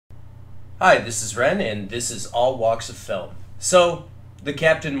Hi, this is Ren, and this is All Walks of Film. So, the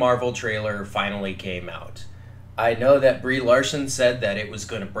Captain Marvel trailer finally came out. I know that Brie Larson said that it was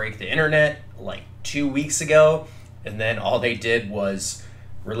going to break the internet like 2 weeks ago, and then all they did was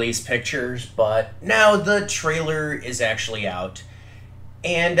release pictures, but now the trailer is actually out,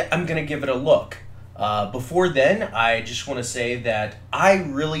 and I'm going to give it a look. Before then, I just want to say that I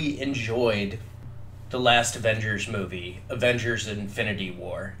really enjoyed the last Avengers movie, Avengers Infinity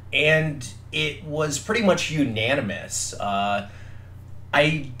War, and it was pretty much unanimous. I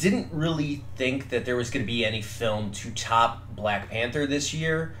didn't really think that there was going to be any film to top Black Panther this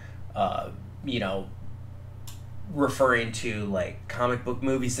year, you know, referring to like comic book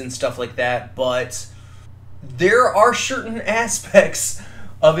movies and stuff like that, but there are certain aspects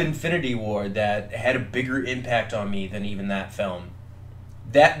of Infinity War that had a bigger impact on me than even that film.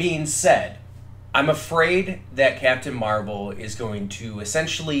 That being said, I'm afraid that Captain Marvel is going to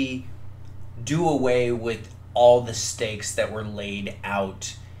essentially do away with all the stakes that were laid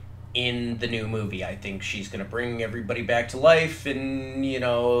out in the new movie. I think she's going to bring everybody back to life, and, you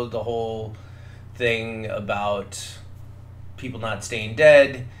know, the whole thing about people not staying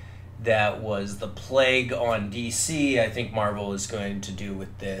dead, that was the plague on DC. I think Marvel is going to do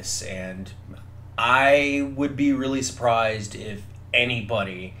with this, and I would be really surprised if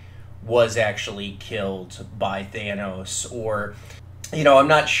anybody was actually killed by Thanos, or, you know, I'm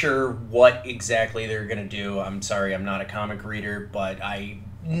not sure what exactly they're going to do. I'm sorry, I'm not a comic reader, but I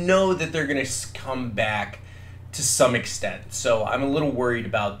know that they're going to come back to some extent. So I'm a little worried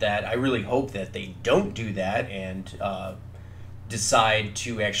about that. I really hope that they don't do that and decide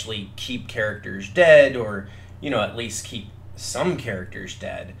to actually keep characters dead, or, you know, at least keep some characters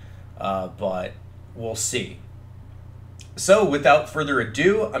dead. But we'll see. So, without further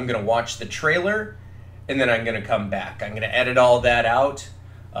ado, I'm going to watch the trailer, and then I'm going to come back. I'm going to edit all that out,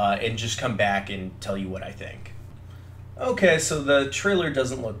 and just come back and tell you what I think. Okay, so the trailer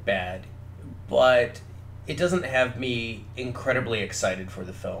doesn't look bad, but it doesn't have me incredibly excited for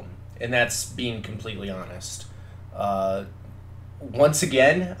the film, and that's being completely honest. Once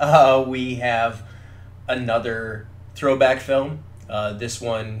again, we have another throwback film. This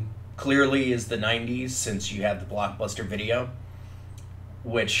one clearly is the 90s, since you had the Blockbuster Video,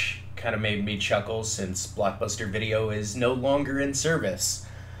 which kind of made me chuckle since Blockbuster Video is no longer in service.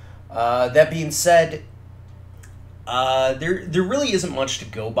 That being said, there really isn't much to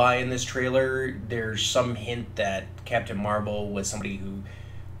go by in this trailer. There's some hint that Captain Marvel was somebody who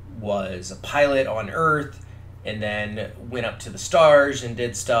was a pilot on Earth and then went up to the stars and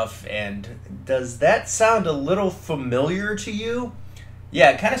did stuff. And does that sound a little familiar to you?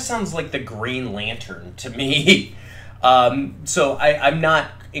 Yeah, it kind of sounds like the Green Lantern to me. So I'm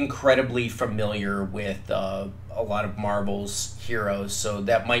not incredibly familiar with a lot of Marvel's heroes, so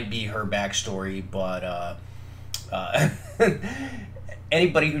that might be her backstory, but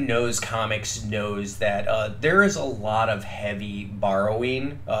anybody who knows comics knows that there is a lot of heavy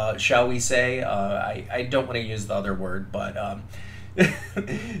borrowing, shall we say. I don't want to use the other word, but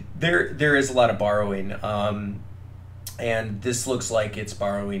there is a lot of borrowing. And this looks like it's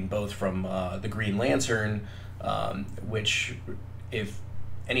borrowing both from the Green Lantern, which, if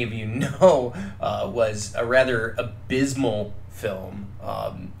any of you know, was a rather abysmal film.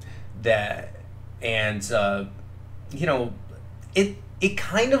 You know, it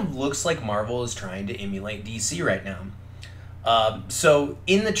kind of looks like Marvel is trying to emulate DC right now. So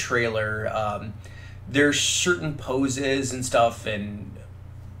in the trailer, there's certain poses and stuff, and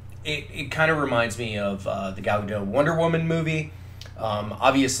it kind of reminds me of the Gal Gadot Wonder Woman movie.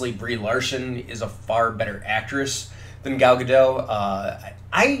 Obviously, Brie Larson is a far better actress than Gal Gadot.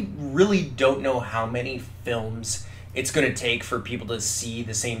 I really don't know how many films it's going to take for people to see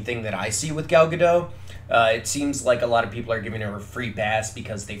the same thing that I see with Gal Gadot. It seems like a lot of people are giving her a free pass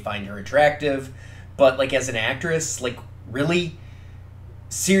because they find her attractive. But, like, as an actress, like, really?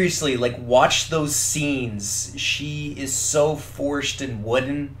 Seriously, like, watch those scenes. She is so forced and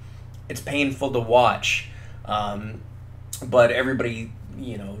wooden. It's painful to watch. But everybody,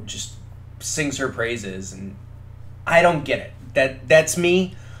 you know, just sings her praises, and I don't get it. That's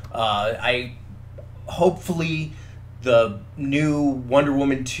me. I hopefully the new Wonder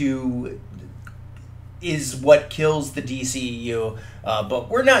Woman 2 is what kills the DCEU, but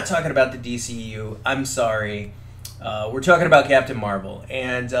we're not talking about the DCEU. I'm sorry. We're talking about Captain Marvel.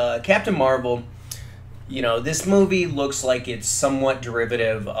 And Captain Marvel, you know, this movie looks like it's somewhat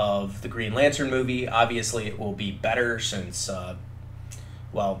derivative of the Green Lantern movie. Obviously, it will be better since,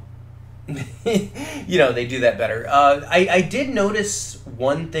 well, you know, they do that better. I did notice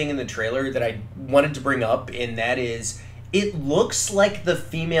one thing in the trailer that I wanted to bring up, and that is it looks like the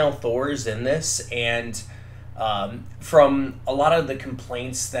female Thors in this, and from a lot of the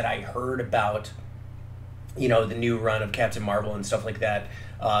complaints that I heard about, you know, the new run of Captain Marvel and stuff like that,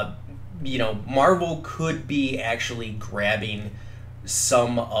 you know, Marvel could be actually grabbing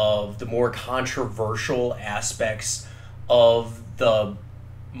some of the more controversial aspects of the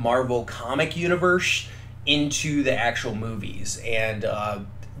Marvel comic universe into the actual movies. And that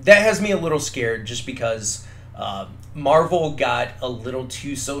has me a little scared, just because Marvel got a little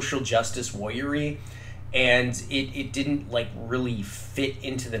too social justice warrior-y, and it didn't like really fit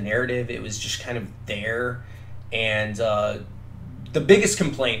into the narrative. It was just kind of there. And the biggest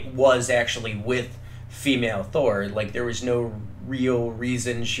complaint was actually with female Thor. Like, there was no real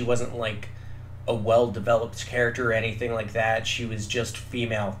reason. She wasn't like a well-developed character or anything like that. She was just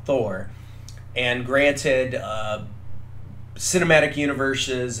female Thor. And granted, cinematic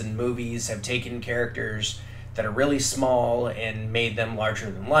universes and movies have taken characters that are really small and made them larger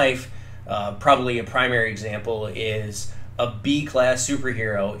than life. Probably a primary example is a B-class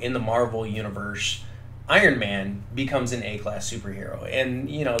superhero in the Marvel universe. Iron Man becomes an A-class superhero, and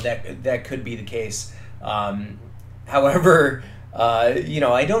you know that could be the case. However, you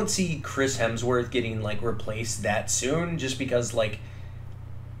know, I don't see Chris Hemsworth getting like replaced that soon, just because like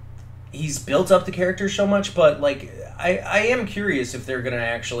he's built up the character so much. But like I am curious if they're gonna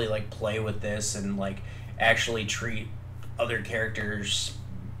actually like play with this and like actually treat other characters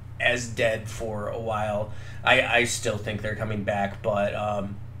as dead for a while. I still think they're coming back, but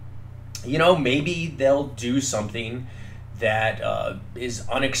you know, maybe they'll do something that is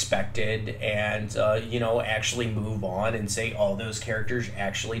unexpected and, you know, actually move on and say, oh, those characters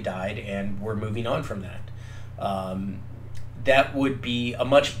actually died and we're moving on from that. That would be a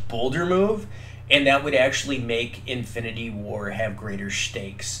much bolder move, and that would actually make Infinity War have greater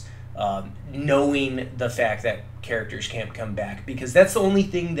stakes, knowing the fact that characters can't come back. Because that's the only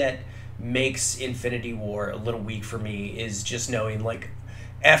thing that makes Infinity War a little weak for me, is just knowing, like,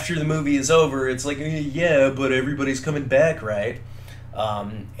 after the movie is over, it's like, yeah, but everybody's coming back, right?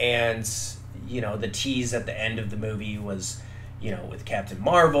 And, you know, the tease at the end of the movie was, you know, with Captain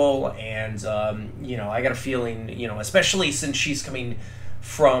Marvel, and, you know, I got a feeling, you know, especially since she's coming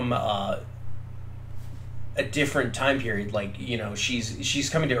from a different time period, like, you know, she's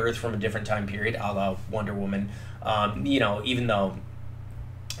coming to Earth from a different time period, a la Wonder Woman, you know, even though,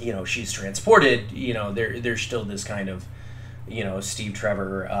 you know, she's transported, you know, there's still this kind of, you know, Steve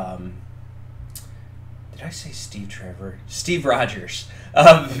Trevor, did I say Steve Trevor? Steve Rogers.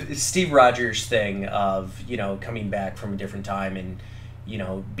 Steve Rogers thing of, you know, coming back from a different time and, you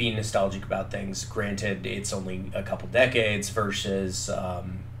know, being nostalgic about things. Granted, it's only a couple decades versus,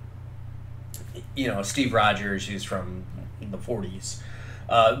 you know, Steve Rogers, who's from the 40s.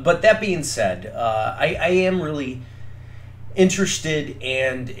 But that being said, I am really interested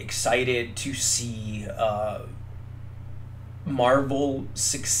and excited to see Marvel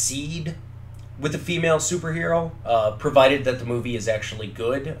succeed with a female superhero, provided that the movie is actually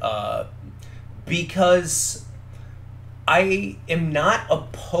good, because I am not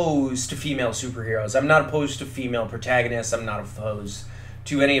opposed to female superheroes. I'm not opposed to female protagonists. I'm not opposed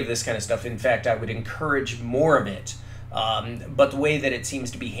to any of this kind of stuff. In fact, I would encourage more of it. But the way that it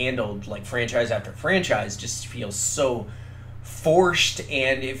seems to be handled, like franchise after franchise, just feels so forced,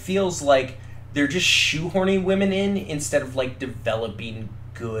 and it feels like they're just shoehorning women in instead of like developing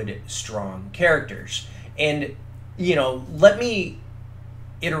good, strong characters. And, you know, let me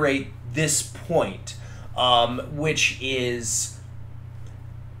iterate this point, which is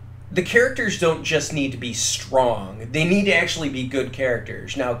the characters don't just need to be strong. They need to actually be good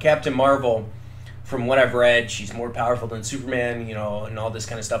characters. Now, Captain Marvel, from what I've read, she's more powerful than Superman, you know, and all this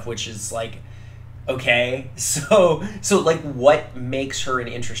kind of stuff, which is like, okay, so like, what makes her an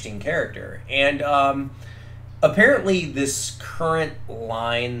interesting character? And apparently this current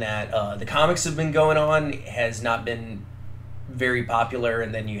line that the comics have been going on has not been very popular,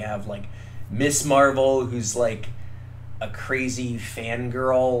 and then you have like Miss Marvel, who's like a crazy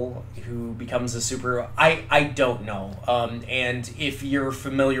fangirl who becomes a superhero. I don't know. And if you're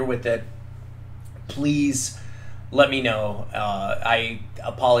familiar with it, please let me know. I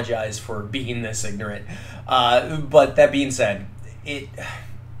apologize for being this ignorant. But that being said,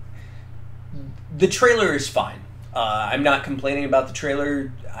 the trailer is fine. I'm not complaining about the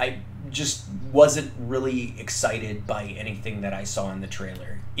trailer. I just wasn't really excited by anything that I saw in the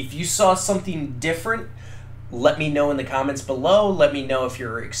trailer. If you saw something different, let me know in the comments below. Let me know if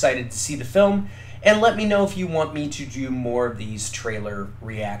you're excited to see the film. And let me know if you want me to do more of these trailer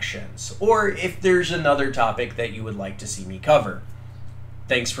reactions, or if there's another topic that you would like to see me cover.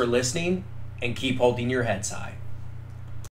 Thanks for listening, and keep holding your heads high.